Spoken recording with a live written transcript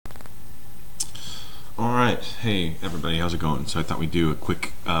Alright, hey everybody, how's it going? So I thought we'd do a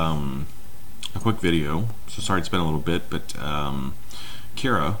quick video. So sorry it's been a little bit, but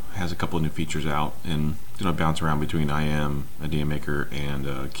Cura has a couple of new features out, and bounce around between IM, Idea Maker,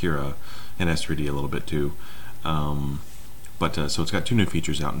 and Cura and S3D a little bit too. So it's got two new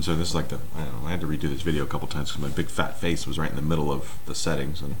features out, and so this is like I had to redo this video a couple times because my big fat face was right in the middle of the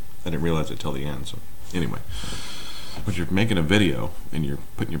settings, and I didn't realize it till the end. So anyway, when you're making a video and you're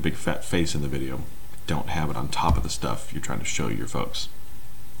putting your big fat face in the video, don't have it on top of the stuff you're trying to show your folks.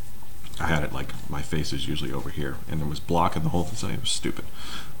 I had it like my face is usually over here, and it was blocking the whole thing. It was stupid,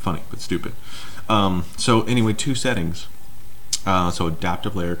 funny but stupid. So anyway, two settings. So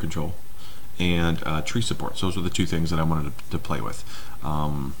adaptive layer control and tree support. So those are the two things that I wanted to play with.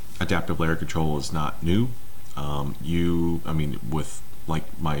 Adaptive layer control is not new. With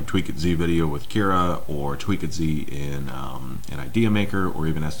like my Tweak It Z video with Cura, or Tweak It Z in Idea Maker, or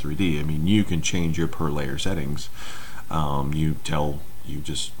even S3D. I mean, you can change your per layer settings. You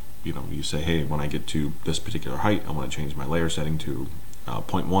say, hey, when I get to this particular height, I want to change my layer setting to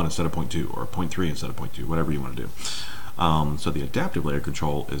 0.1 instead of 0.2, or 0.3 instead of 0.2, whatever you want to do. So the adaptive layer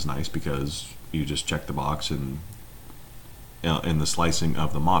control is nice because you just check the box, and in the slicing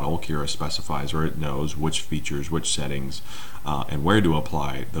of the model, Cura specifies, or it knows which features, which settings, and where to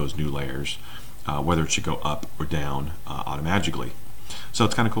apply those new layers, whether it should go up or down automatically. So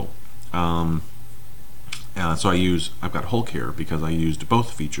it's kind of cool. So I've got Hulk here because I used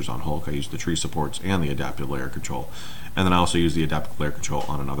both features on Hulk. I used the tree supports and the adaptive layer control, and then I also used the adaptive layer control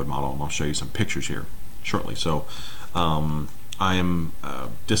on another model, and I'll show you some pictures here shortly. So I am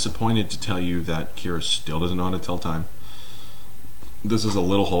disappointed to tell you that Cura still doesn't know how to tell time. This is a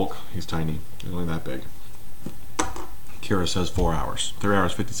little Hulk. He's tiny. He's only that big. Cura says 4 hours. 3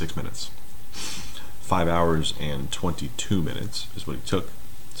 hours, 56 minutes. 5 hours and 22 minutes is what he took.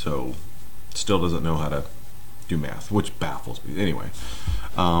 So still doesn't know how to do math, which baffles me. Anyway,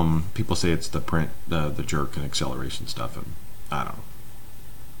 people say it's the print, the jerk and acceleration stuff, and I don't know.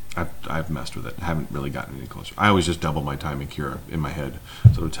 I've messed with it. I haven't really gotten any closer. I always just double my time in Cura in my head.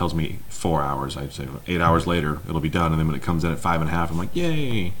 So it tells me 4 hours. I'd say 8 hours later, it'll be done. And then when it comes in at 5.5, I'm like,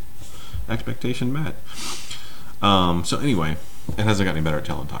 yay, expectation met. So anyway, it hasn't got any better at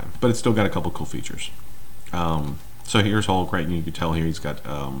telling time, but it's still got a couple cool features. So here's Hulk, right? And you can tell here he's got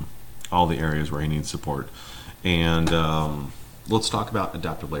all the areas where he needs support. And let's talk about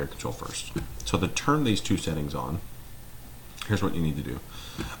adaptive layer control first. So to turn these two settings on, here's what you need to do.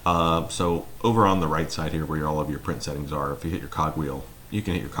 So over on the right side here, where all of your print settings are, if you hit your cogwheel, you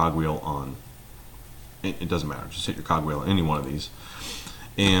can hit your cogwheel on, it doesn't matter, just hit your cogwheel on any one of these.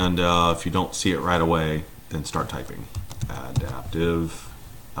 And if you don't see it right away, then start typing adaptive.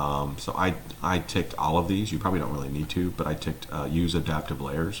 So I ticked all of these. You probably don't really need to, but I ticked use adaptive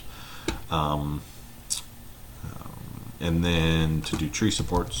layers. And then to do tree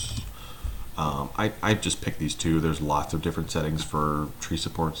supports, I just picked these two. There's lots of different settings for tree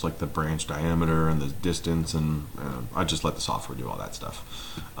supports, like the branch diameter and the distance, and I just let the software do all that stuff.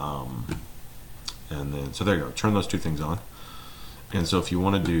 And then, so there you go, turn those two things on. And so if you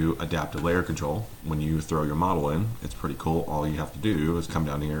want to do adaptive layer control, when you throw your model in, it's pretty cool. All you have to do is come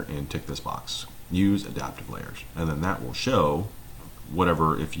down here and tick this box, use adaptive layers, and then that will show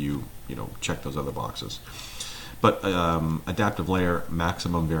whatever if you check those other boxes. But adaptive layer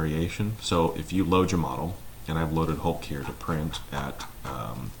maximum variation. So if you load your model, and I've loaded Hulk here to print at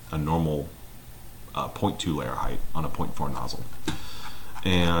a normal 0.2 layer height on a 0.4 nozzle.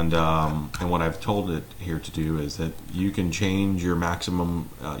 And what I've told it here to do is that you can change your maximum,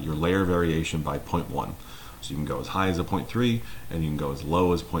 your layer variation by 0.1. So you can go as high as a 0.3, and you can go as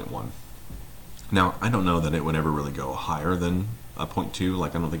low as 0.1. Now, I don't know that it would ever really go higher than a 0.2.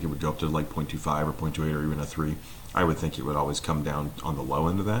 Like, I don't think it would go up to like 0.25 or 0.28 or even a 3. I would think it would always come down on the low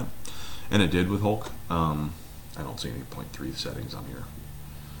end of that. And it did with Hulk. I don't see any 0.3 settings on here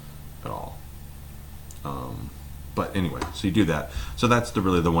at all. But anyway, so you do that. So that's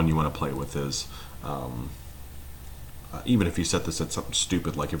really the one you want to play with is, even if you set this at something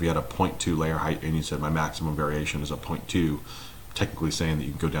stupid, like if you had a 0.2 layer height and you said my maximum variation is a 0.2, technically saying that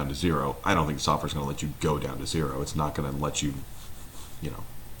you can go down to 0, I don't think the software is going to let you go down to 0. It's not going to let you,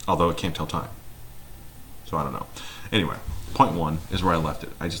 although it can't tell time. So I don't know. Anyway, 0.1 is where I left it.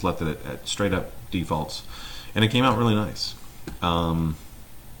 I just left it at straight up defaults, and it came out really nice.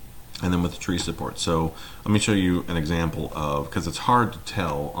 And then with the tree support. So let me show you an example of, because it's hard to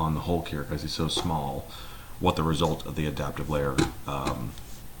tell on the Hulk here because he's so small, what the result of the adaptive layer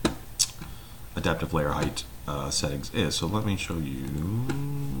height settings is. So let me show you.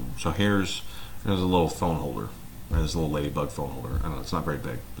 So here's a little phone holder. There's a little ladybug phone holder. I don't know, it's not very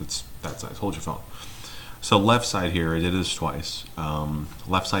big. It's that size. Hold your phone. So left side here, I did this twice.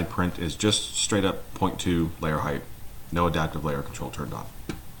 Left side print is just straight up 0.2 layer height, no adaptive layer control turned on.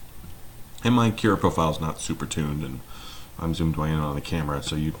 And my Cura profile is not super tuned, and I'm zoomed way in on the camera,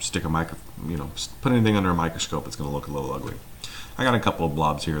 so you stick a put anything under a microscope, it's going to look a little ugly. I got a couple of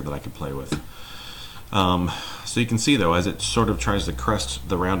blobs here that I could play with. So you can see though, as it sort of tries to crest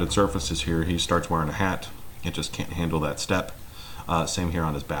the rounded surfaces here, he starts wearing a hat. It just can't handle that step. Same here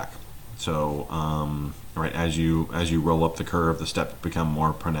on his back. So right as you roll up the curve, the steps become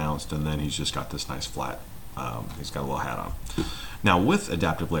more pronounced, and then he's just got this nice flat. He's got a little hat on. Now with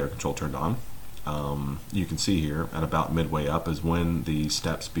adaptive layer control turned on, you can see here at about midway up is when the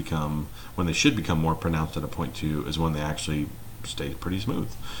steps when they should become more pronounced at a 0.2 is when they actually stay pretty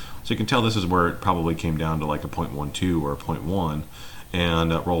smooth. So you can tell this is where it probably came down to like a 0.12 or a 0.1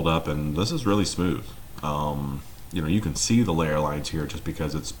 and rolled up, and this is really smooth. You can see the layer lines here just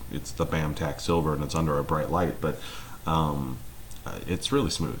because it's the BAM-TAC silver and it's under a bright light, but it's really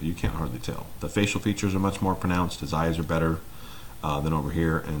smooth. You can't hardly tell. The facial features are much more pronounced. His eyes are better than over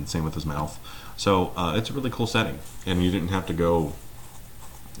here, and same with his mouth. So it's a really cool setting, and you didn't have to go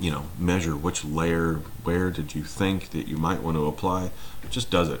measure which layer, where did you think that you might want to apply. It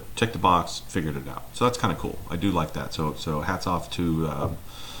just does it. Check the box, figured it out. So that's kind of cool. I do like that. So hats off to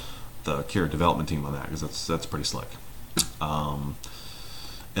the Cura development team on that, because that's pretty slick. And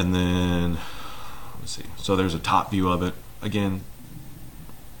then let's see. So there's a top view of it. Again,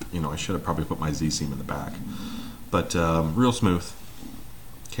 I should have probably put my Z seam in the back, but real smooth.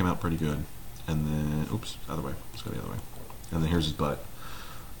 Came out pretty good. And then, oops, other way. Let's go the other way. And then here's his butt.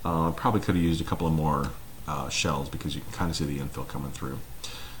 Probably could have used a couple of more shells because you can kind of see the infill coming through.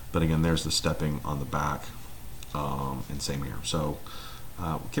 But again, there's the stepping on the back, and same here. So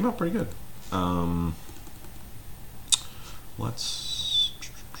came out pretty good. Let's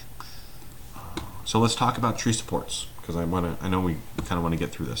talk about tree supports, because I know we kind of want to get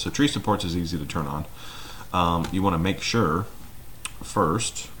through this. So tree supports is easy to turn on. You want to make sure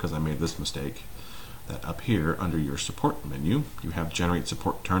first, because I made this mistake, that up here under your support menu you have generate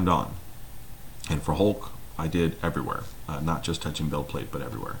support turned on. And for Hulk I did everywhere, not just touching build plate, but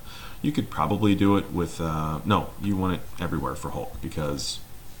everywhere. You could probably do it with no, you want it everywhere for Hulk, because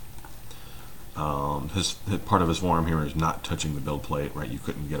his part of his form here is not touching the build plate, right? You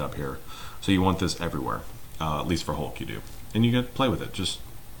couldn't get up here, so you want this everywhere. At least for Hulk you do, and you get to play with it, just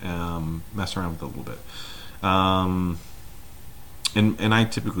mess around with it a little bit. And I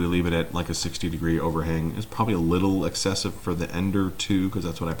typically leave it at like a 60-degree overhang. It's probably a little excessive for the Ender 2, because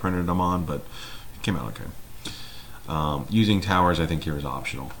that's what I printed them on, but it came out okay. Using towers I think here is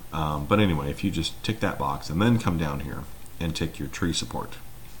optional. But anyway, if you just tick that box and then come down here and tick your tree support.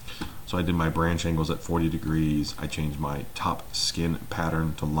 So I did my branch angles at 40 degrees. I changed my top skin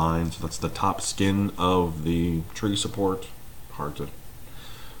pattern to line. So that's the top skin of the tree support. Hard to...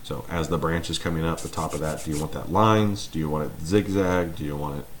 So as the branch is coming up, the top of that, do you want that lines? Do you want it zigzag? Do you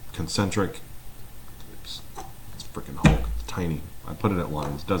want it concentric? It's freaking Hulk. It's tiny. I put it at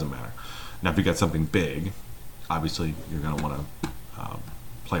lines. Doesn't matter. Now if you got something big, obviously you're going to want to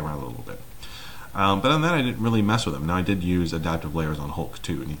play around a little bit. But on that I didn't really mess with him. Now I did use adaptive layers on Hulk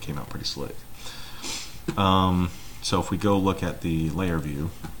too, and he came out pretty slick. So if we go look at the layer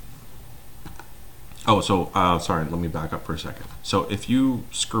view. Sorry, let me back up for a second. So if you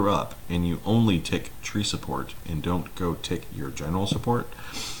screw up and you only tick tree support and don't go tick your general support,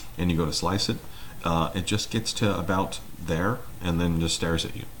 and you go to slice it, it just gets to about there and then just stares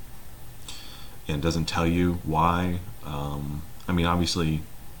at you. And doesn't tell you why. I mean, obviously,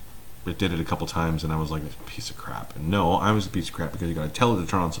 it did it a couple times and I was like, this piece of crap. And no, I was a piece of crap, because you got to tell it to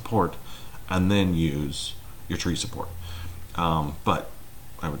turn on support and then use your tree support. But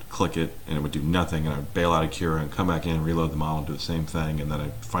I would click it and it would do nothing, and I would bail out of Cura and come back in, reload the model, and do the same thing, and then I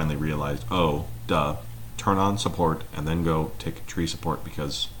finally realized, oh, duh, turn on support and then go take tree support,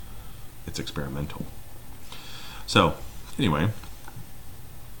 because it's experimental. So anyway,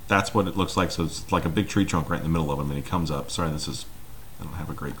 that's what it looks like. So it's like a big tree trunk right in the middle of him, and he comes up. Sorry, I don't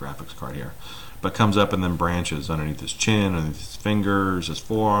have a great graphics card here, but comes up and then branches underneath his chin, underneath his fingers, his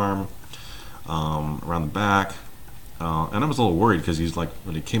forearm, around the back. And I was a little worried, because he's like,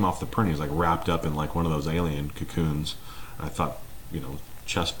 when he came off the print, he was like wrapped up in like one of those alien cocoons. I thought,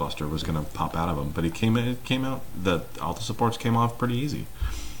 chest buster was going to pop out of him, but it came out, all the supports came off pretty easy,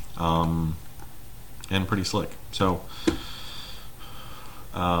 and pretty slick. So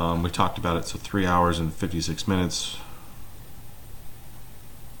we talked about it. So 3 hours and 56 minutes.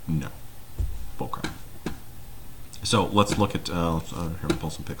 No, bullcrap. So let's look at here, we'll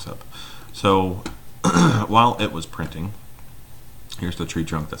pull some pics up. So while it was printing, Here's the tree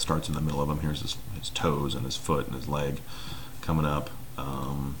trunk that starts in the middle of him. Here's his toes and his foot and his leg coming up.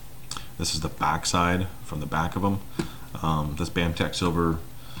 This is the back side from the back of him. This BAMTech Silver,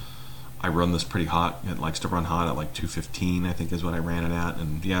 I run this pretty hot. It likes to run hot at like 215, I think is what I ran it at.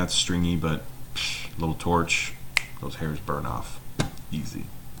 And yeah, it's stringy, but little torch, those hairs burn off easy.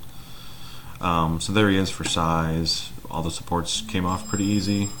 So there he is for size. All the supports came off pretty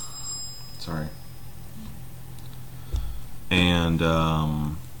easy. Sorry. And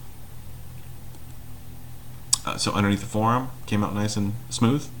so underneath the forearm came out nice and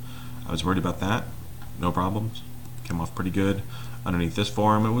smooth. I was worried about that. No problems. Came off pretty good. Underneath this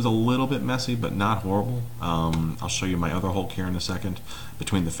forearm, it was a little bit messy, but not horrible. I'll show you my other Hulk here in a second.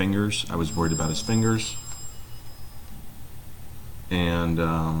 Between the fingers, I was worried about his fingers. And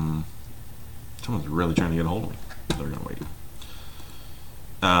someone's really trying to get a hold of me. They're going to wait.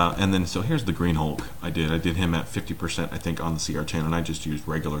 And then, so here's the green Hulk. I did him at 50%, I think, on the CR channel, and I just used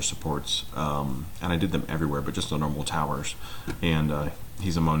regular supports. And I did them everywhere, but just the normal towers. And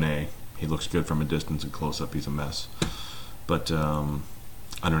he's a Monet. He looks good from a distance, and close up, he's a mess. But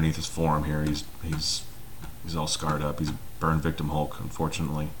underneath his forearm here, he's all scarred up. He's a burn victim Hulk,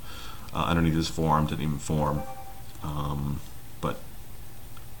 unfortunately. Underneath his forearm didn't even form.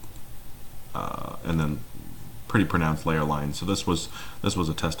 And then pretty pronounced layer lines. So this was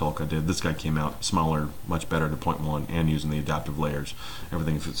a test Hulk I did. This guy came out smaller, much better to 0.1, and using the adaptive layers.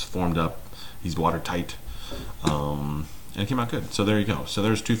 Everything, if it's formed up, he's watertight. And it came out good. So there you go. So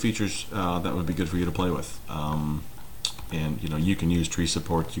there's two features that would be good for you to play with. And you can use tree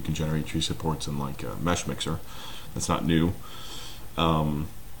supports. You can generate tree supports in like a mesh mixer. That's not new.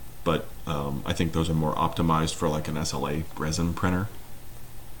 But I think those are more optimized for like an SLA resin printer.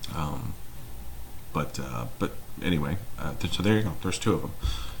 But anyway, so there you go. There's two of them.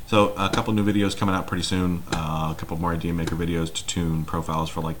 So a couple new videos coming out pretty soon. A couple more Idea Maker videos to tune profiles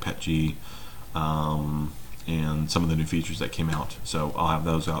for like PETG, and some of the new features that came out. So I'll have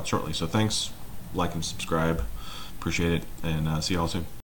those out shortly. So thanks, like and subscribe. Appreciate it, and see you all soon.